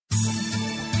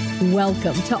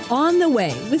Welcome to On the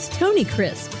Way with Tony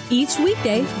Crisp. Each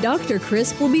weekday, Dr.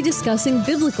 Crisp will be discussing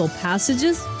biblical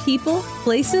passages, people,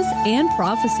 places, and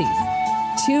prophecies.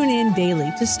 Tune in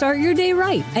daily to start your day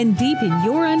right and deepen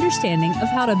your understanding of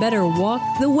how to better walk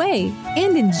the way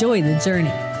and enjoy the journey.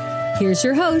 Here's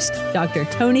your host, Dr.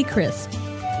 Tony Crisp.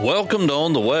 Welcome to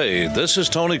On the Way. This is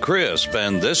Tony Crisp,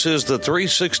 and this is the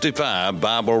 365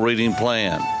 Bible Reading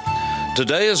Plan.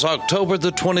 Today is October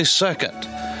the 22nd,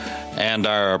 and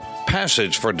our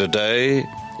passage for today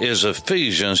is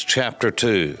Ephesians chapter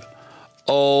 2.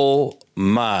 Oh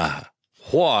my,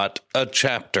 what a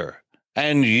chapter.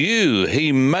 And you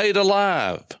he made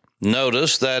alive.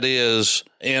 Notice that is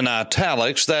in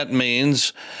italics. That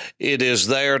means it is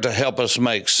there to help us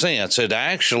make sense. It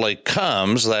actually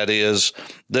comes, that is,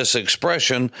 this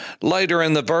expression later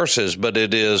in the verses, but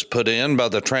it is put in by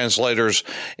the translators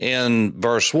in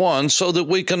verse 1 so that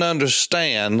we can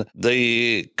understand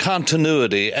the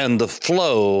continuity and the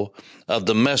flow of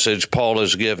the message Paul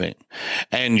is giving.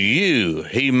 And you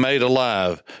he made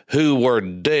alive who were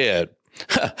dead.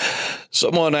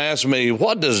 Someone asked me,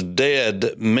 what does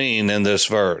dead mean in this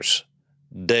verse?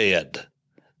 Dead.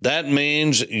 That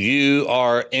means you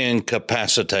are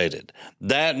incapacitated.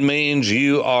 That means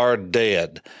you are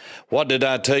dead. What did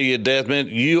I tell you death meant?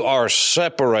 You are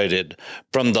separated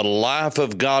from the life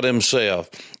of God himself.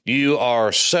 You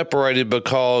are separated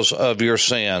because of your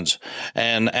sins.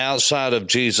 And outside of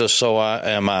Jesus, so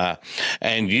am I.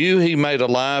 And you he made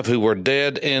alive who were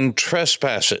dead in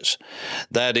trespasses.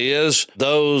 That is,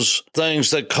 those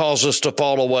things that cause us to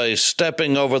fall away,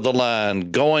 stepping over the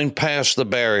line, going past the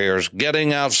barriers,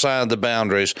 getting outside the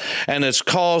boundaries. And it's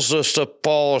caused us to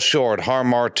fall short.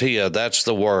 Hamartia, that's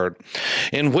the word.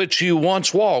 In which you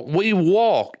once walked. We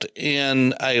walked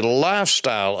in a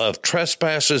lifestyle of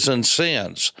trespasses and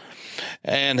sins.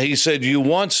 And he said, you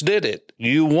once did it.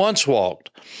 You once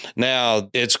walked. Now,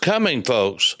 it's coming,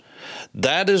 folks.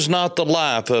 That is not the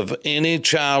life of any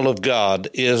child of God,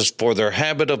 is for their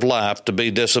habit of life to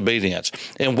be disobedience,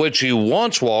 in which you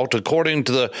once walked according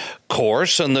to the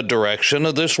course and the direction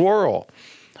of this world,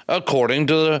 according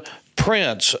to the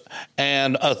prince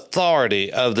and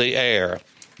authority of the air.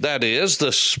 That is,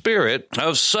 the spirit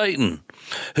of Satan,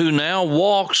 who now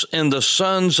walks in the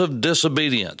sons of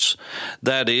disobedience.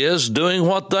 That is, doing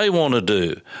what they want to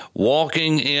do,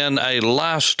 walking in a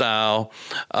lifestyle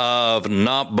of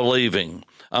not believing,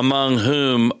 among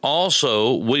whom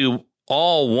also we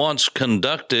all once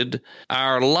conducted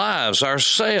our lives,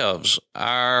 ourselves,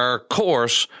 our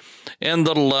course in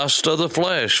the lust of the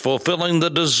flesh, fulfilling the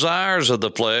desires of the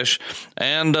flesh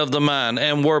and of the mind,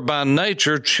 and were by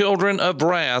nature children of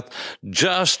wrath,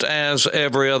 just as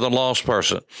every other lost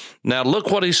person. Now look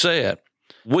what he said.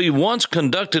 We once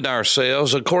conducted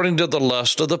ourselves according to the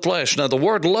lust of the flesh. Now the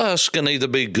word lust can either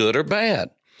be good or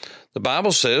bad. The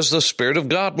Bible says the Spirit of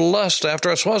God lusts after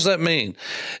us. What does that mean?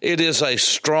 It is a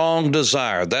strong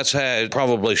desire. That's how it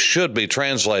probably should be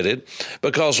translated,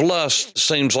 because lust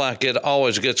seems like it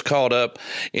always gets caught up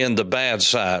in the bad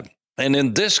side. And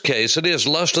in this case, it is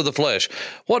lust of the flesh.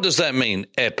 What does that mean?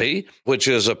 Epi, which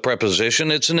is a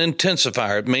preposition, it's an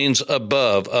intensifier. It means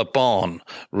above, upon,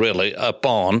 really,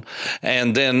 upon.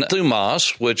 And then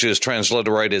thumos, which is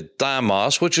transliterated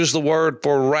thymos, which is the word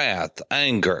for wrath,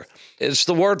 anger. It's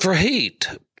the word for heat,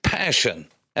 passion.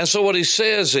 And so what he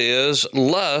says is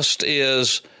lust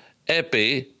is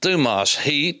epi, thumos,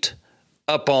 heat,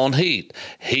 upon heat,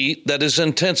 heat that is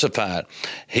intensified,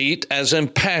 heat as in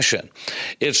passion.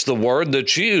 It's the word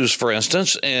that's used, for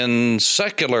instance, in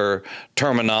secular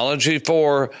terminology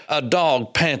for a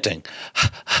dog panting.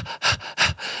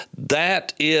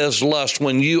 That is lust,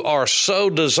 when you are so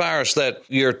desirous that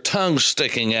your tongue's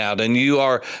sticking out and you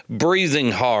are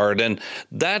breathing hard, and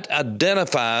that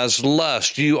identifies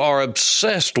lust. You are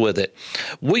obsessed with it.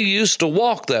 We used to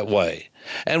walk that way.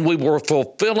 And we were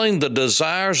fulfilling the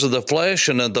desires of the flesh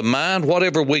and of the mind,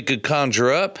 whatever we could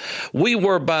conjure up. We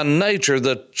were by nature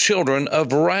the children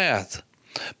of wrath.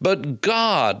 But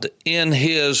God, in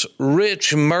his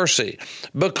rich mercy,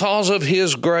 because of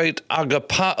his great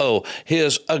agapao,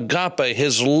 his agape,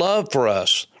 his love for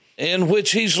us, in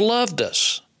which he's loved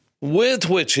us, with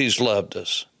which he's loved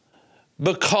us,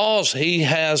 because he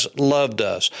has loved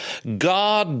us.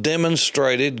 God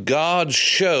demonstrated, God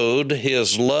showed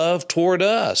his love toward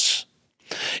us,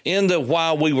 in that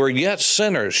while we were yet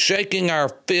sinners, shaking our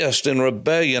fist in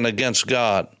rebellion against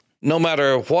God, no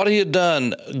matter what he had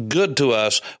done good to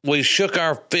us, we shook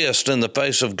our fist in the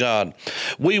face of God.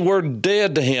 We were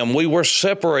dead to him. We were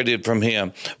separated from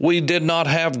him. We did not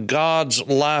have God's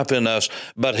life in us,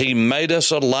 but he made us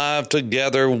alive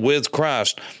together with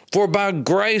Christ. For by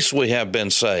grace we have been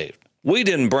saved. We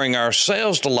didn't bring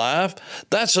ourselves to life.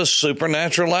 That's a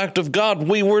supernatural act of God.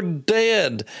 We were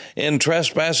dead in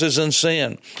trespasses and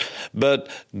sin. But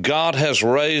God has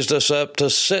raised us up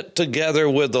to sit together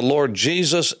with the Lord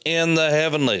Jesus in the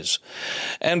heavenlies.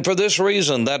 And for this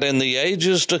reason, that in the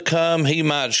ages to come, he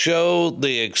might show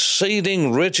the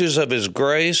exceeding riches of his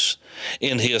grace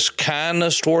in his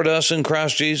kindness toward us in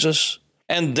Christ Jesus.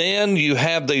 And then you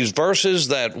have these verses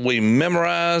that we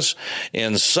memorize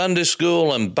in Sunday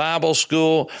school and Bible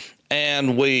school,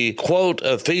 and we quote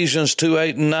Ephesians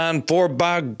 2:8-9, for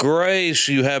by grace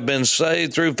you have been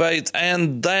saved through faith,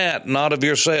 and that not of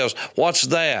yourselves. What's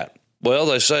that? Well,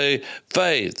 they say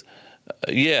faith.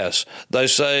 Yes. They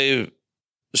say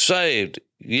saved.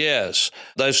 Yes.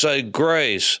 They say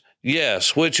grace.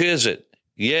 Yes. Which is it?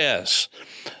 Yes.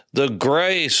 The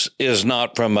grace is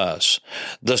not from us.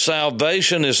 The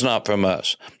salvation is not from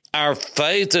us. Our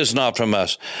faith is not from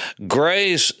us.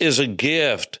 Grace is a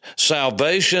gift.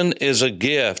 Salvation is a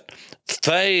gift.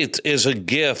 Faith is a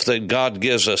gift that God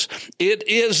gives us. It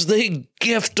is the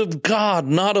gift of God,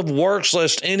 not of works,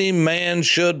 lest any man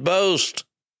should boast.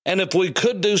 And if we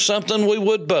could do something, we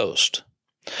would boast.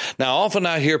 Now, often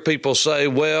I hear people say,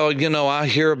 well, I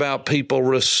hear about people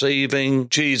receiving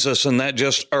Jesus, and that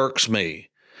just irks me.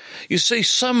 You see,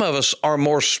 some of us are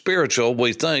more spiritual,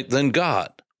 we think, than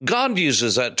God. God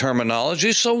uses that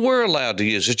terminology, so we're allowed to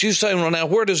use it. You say, well, now,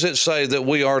 where does it say that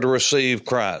we are to receive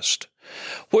Christ?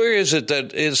 Where is it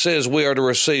that it says we are to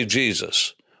receive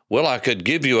Jesus? Well, I could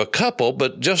give you a couple,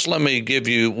 but just let me give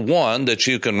you one that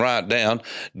you can write down.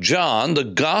 John, the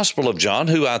Gospel of John,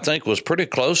 who I think was pretty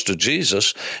close to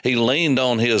Jesus. He leaned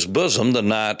on his bosom the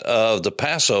night of the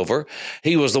Passover.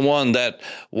 He was the one that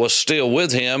was still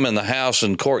with him in the house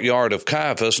and courtyard of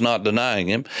Caiaphas, not denying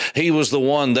him. He was the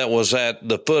one that was at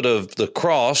the foot of the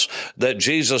cross that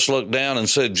Jesus looked down and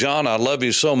said, John, I love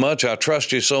you so much. I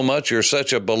trust you so much. You're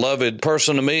such a beloved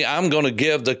person to me. I'm going to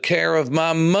give the care of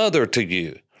my mother to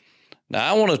you. Now,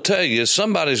 I want to tell you,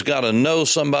 somebody's got to know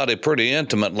somebody pretty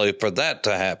intimately for that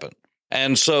to happen.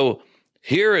 And so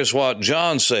here is what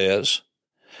John says.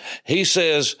 He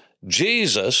says,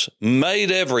 Jesus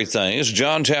made everything. It's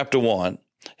John chapter 1.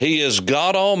 He is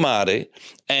God Almighty,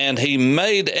 and he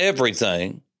made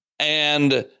everything,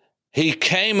 and he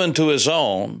came into his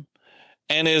own,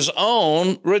 and his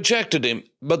own rejected him.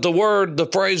 But the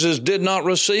phrases did not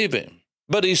receive him.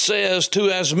 But he says, to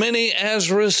as many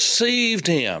as received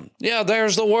him. Yeah,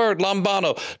 there's the word,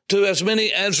 lambano. To as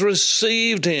many as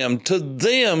received him, to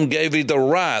them gave he the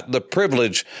right, the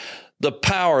privilege, the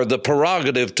power, the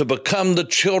prerogative to become the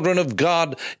children of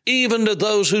God, even to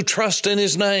those who trust in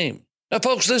his name. Now,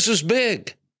 folks, this is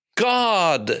big.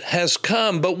 God has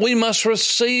come, but we must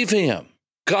receive him.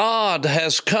 God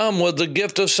has come with the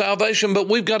gift of salvation, but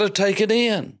we've got to take it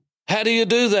in. How do you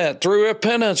do that? Through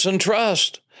repentance and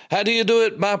trust. How do you do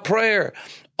it? By prayer.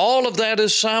 All of that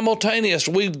is simultaneous.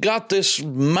 We've got this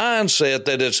mindset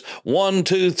that it's 1,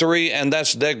 2, 3, and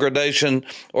that's degradation,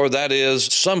 or that is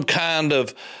some kind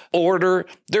of order.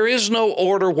 There is no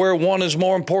order where one is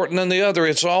more important than the other.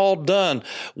 It's all done.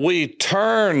 We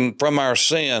turn from our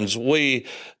sins. We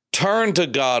turn to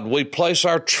God. We place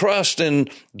our trust in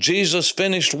Jesus'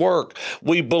 finished work.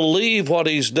 We believe what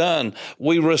he's done.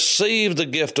 We receive the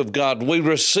gift of God. We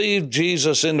receive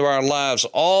Jesus into our lives.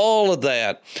 All of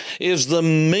that is the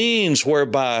means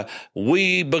whereby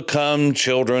we become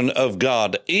children of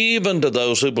God, even to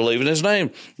those who believe in his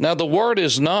name. Now, the word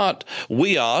is not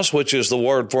weos, which is the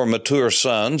word for mature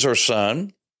sons or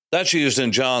son. That's used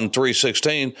in John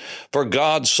 3:16. For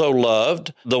God so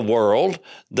loved the world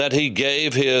that he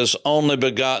gave his only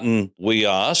begotten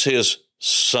weos, his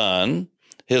son,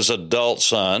 his adult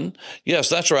son. Yes,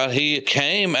 that's right. He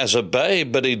came as a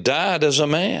babe, but he died as a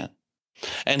man.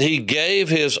 And he gave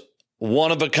his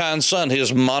one-of-a-kind son,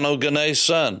 his monogenes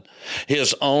son,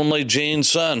 his only gene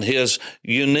son, his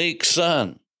unique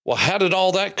son. Well, how did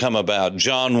all that come about?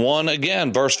 John 1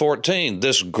 again, verse 14,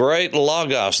 this great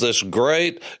Logos, this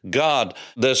great God,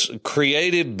 this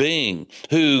creative being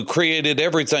who created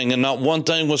everything, and not one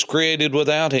thing was created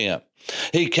without him.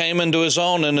 He came into his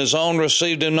own, and his own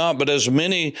received him not, but as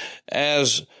many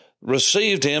as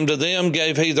received him, to them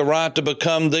gave he the right to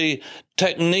become the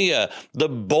teknia, the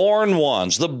born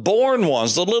ones, the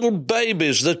little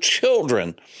babies, the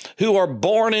children who are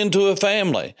born into a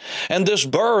family. And this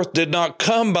birth did not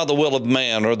come by the will of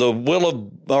man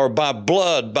or by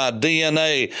blood, by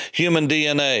DNA, human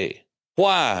DNA.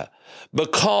 Why?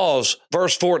 Because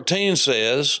verse 14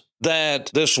 says that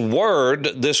this word,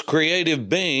 this creative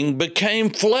being,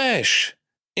 became flesh.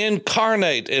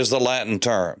 Incarnate is the Latin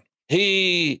term.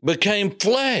 He became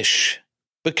flesh.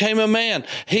 became a man.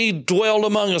 He dwelled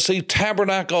among us. He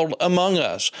tabernacled among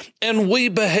us. And we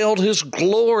beheld his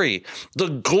glory, the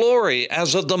glory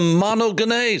as of the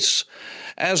monogenes,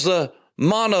 as the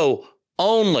mono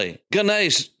only,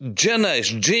 genes,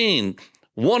 gene,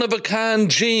 one-of-a-kind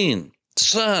gene,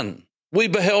 son. We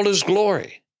beheld his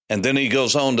glory. And then he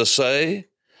goes on to say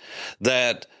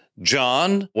that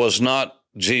John was not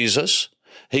Jesus.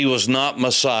 He was not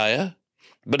Messiah,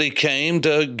 but he came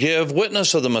to give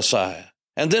witness of the Messiah.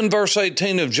 And then verse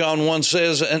 18 of John 1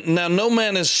 says, now no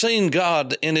man has seen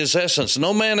God in his essence.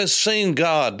 No man has seen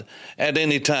God at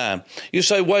any time. You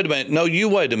say, wait a minute. No, you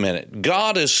wait a minute.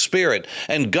 God is spirit,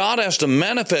 and God has to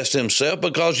manifest himself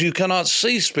because you cannot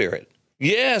see spirit.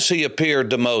 Yes, he appeared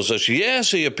to Moses. Yes,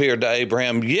 he appeared to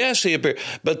Abraham. Yes, he appeared.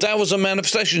 But that was a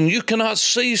manifestation. You cannot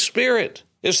see spirit.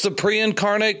 It's the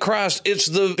pre-incarnate Christ. It's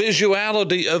the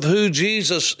visuality of who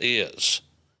Jesus is.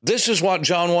 This is what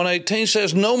John 1:18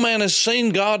 says, no man has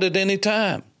seen God at any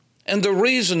time. And the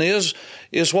reason is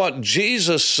what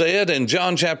Jesus said in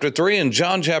John chapter 3 and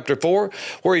John chapter 4,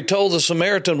 where he told the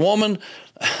Samaritan woman,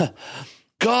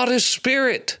 God is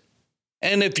spirit.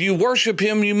 And if you worship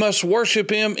him, you must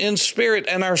worship him in spirit,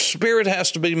 and our spirit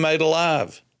has to be made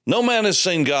alive. No man has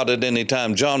seen God at any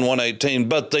time, John 1:18,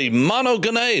 but the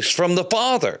monogenes from the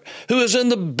Father, who is in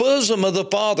the bosom of the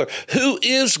Father, who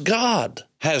is God,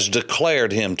 has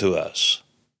declared him to us.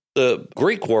 The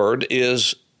Greek word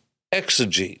is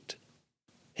exegete.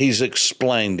 He's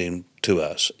explained him to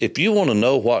us. If you want to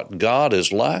know what God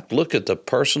is like, look at the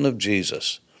person of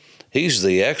Jesus. He's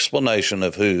the explanation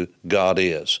of who God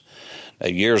is.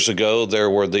 Years ago,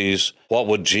 there were these, what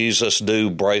would Jesus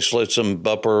do, bracelets and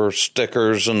bumper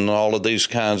stickers and all of these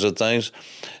kinds of things.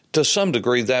 To some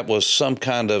degree, that was some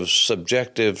kind of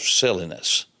subjective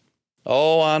silliness.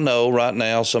 Oh, I know right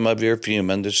now some of you are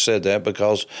fuming that said that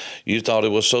because you thought it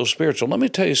was so spiritual. Let me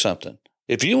tell you something.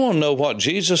 If you want to know what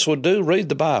Jesus would do, read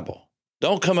the Bible.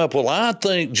 Don't come up, well, I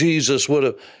think Jesus would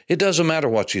have. It doesn't matter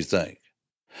what you think.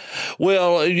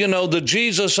 Well, you know, the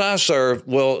Jesus I serve,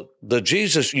 well, the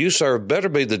Jesus you serve better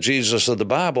be the Jesus of the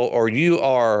Bible, or you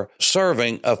are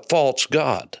serving a false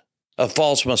God, a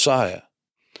false Messiah.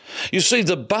 You see,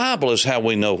 the Bible is how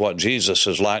we know what Jesus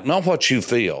is like, not what you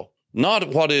feel, not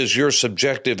what is your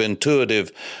subjective,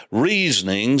 intuitive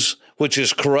reasonings, which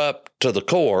is corrupt to the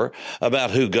core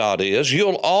about who God is.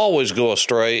 You'll always go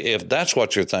astray if that's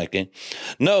what you're thinking.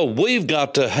 No, we've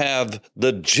got to have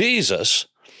the Jesus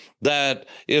that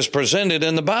is presented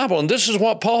in the Bible. And this is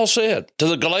what Paul said to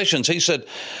the Galatians. He said,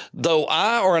 though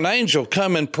I or an angel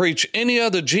come and preach any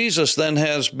other Jesus than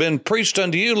has been preached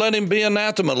unto you, let him be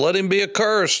anathema, let him be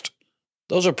accursed.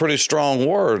 Those are pretty strong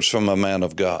words from a man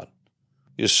of God.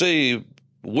 You see,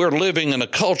 we're living in a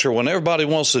culture when everybody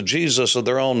wants the Jesus of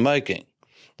their own making.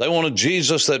 They want a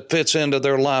Jesus that fits into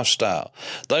their lifestyle.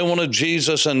 They want a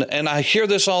Jesus, and I hear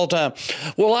this all the time.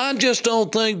 Well, I just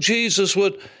don't think Jesus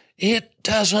would. It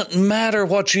doesn't matter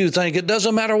what you think. It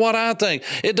doesn't matter what I think.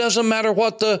 It doesn't matter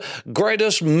what the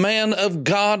greatest man of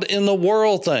God in the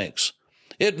world thinks.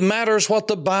 It matters what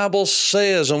the Bible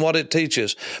says and what it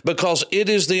teaches, because it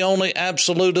is the only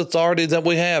absolute authority that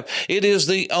we have. It is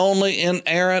the only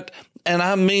inerrant, and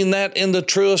I mean that in the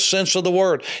truest sense of the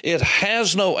word. It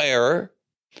has no error,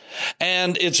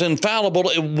 and it's infallible.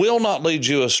 It will not lead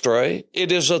you astray.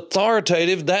 It is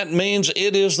authoritative. That means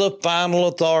it is the final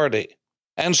authority.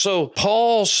 And so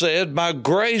Paul said, by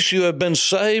grace you have been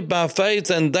saved by faith,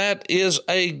 and that is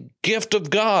a gift of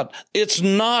God. It's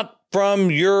not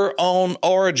from your own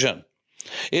origin.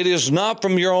 It is not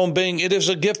from your own being. It is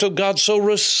a gift of God, so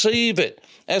receive it.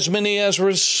 As many as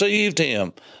received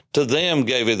him, to them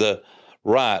gave he the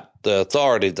right, the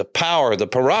authority, the power, the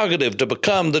prerogative to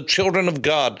become the children of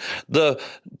God, the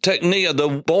teknia, the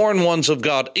born ones of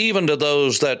God, even to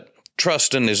those that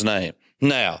trust in his name.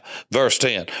 Now, verse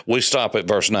 10, we stop at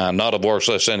verse 9, not of works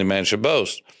lest any man should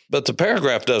boast. But the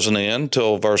paragraph doesn't end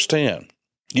till verse 10.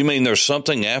 You mean there's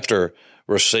something after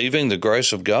receiving the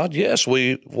grace of God? Yes,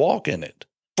 we walk in it.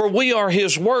 For we are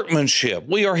his workmanship.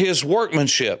 We are his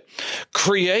workmanship,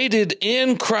 created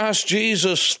in Christ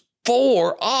Jesus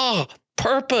for a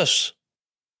purpose.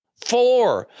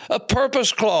 For a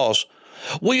purpose clause.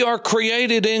 We are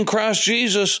created in Christ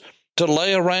Jesus to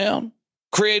lay around.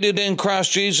 Created in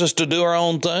Christ Jesus to do our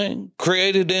own thing.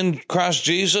 Created in Christ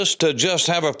Jesus to just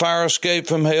have a fire escape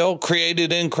from hell.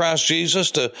 Created in Christ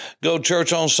Jesus to go to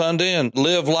church on Sunday and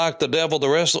live like the devil the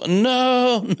rest of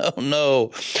it.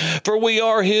 No. For we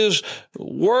are his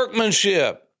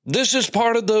workmanship. This is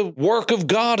part of the work of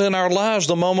God in our lives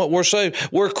the moment we're saved.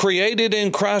 We're created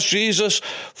in Christ Jesus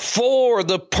for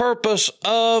the purpose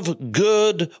of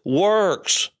good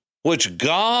works. which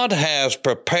God has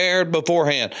prepared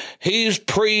beforehand. He's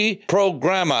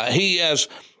pre-programmed. He has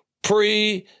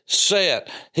preset.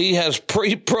 He has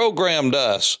pre-programmed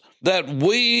us that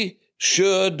we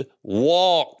should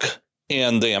walk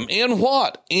in them. In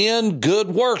what? In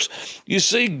good works. You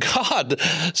see, God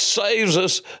saves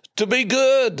us to be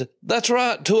good. That's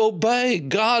right, to obey.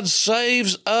 God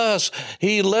saves us.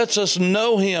 He lets us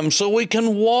know Him so we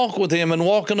can walk with Him and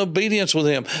walk in obedience with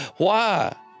Him.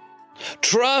 Why?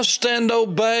 Trust and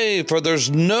obey, for there's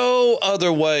no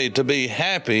other way to be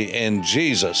happy in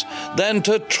Jesus than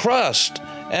to trust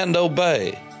and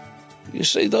obey. You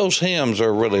see, those hymns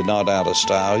are really not out of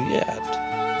style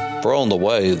yet. For On the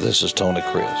Way, this is Tony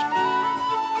Crisp.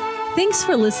 Thanks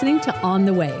for listening to On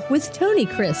the Way with Tony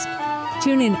Crisp.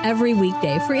 Tune in every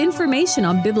weekday for information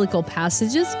on biblical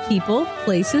passages, people,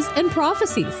 places, and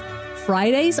prophecies.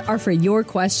 Fridays are for your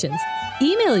questions.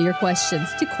 Email your questions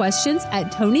to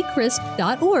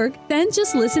questions@tonycrisp.org. Then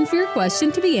just listen for your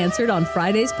question to be answered on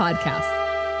Friday's podcast.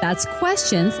 That's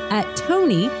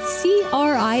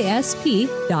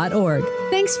questions@tonycrisp.org.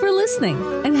 Thanks for listening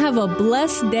and have a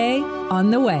blessed day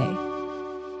on the way.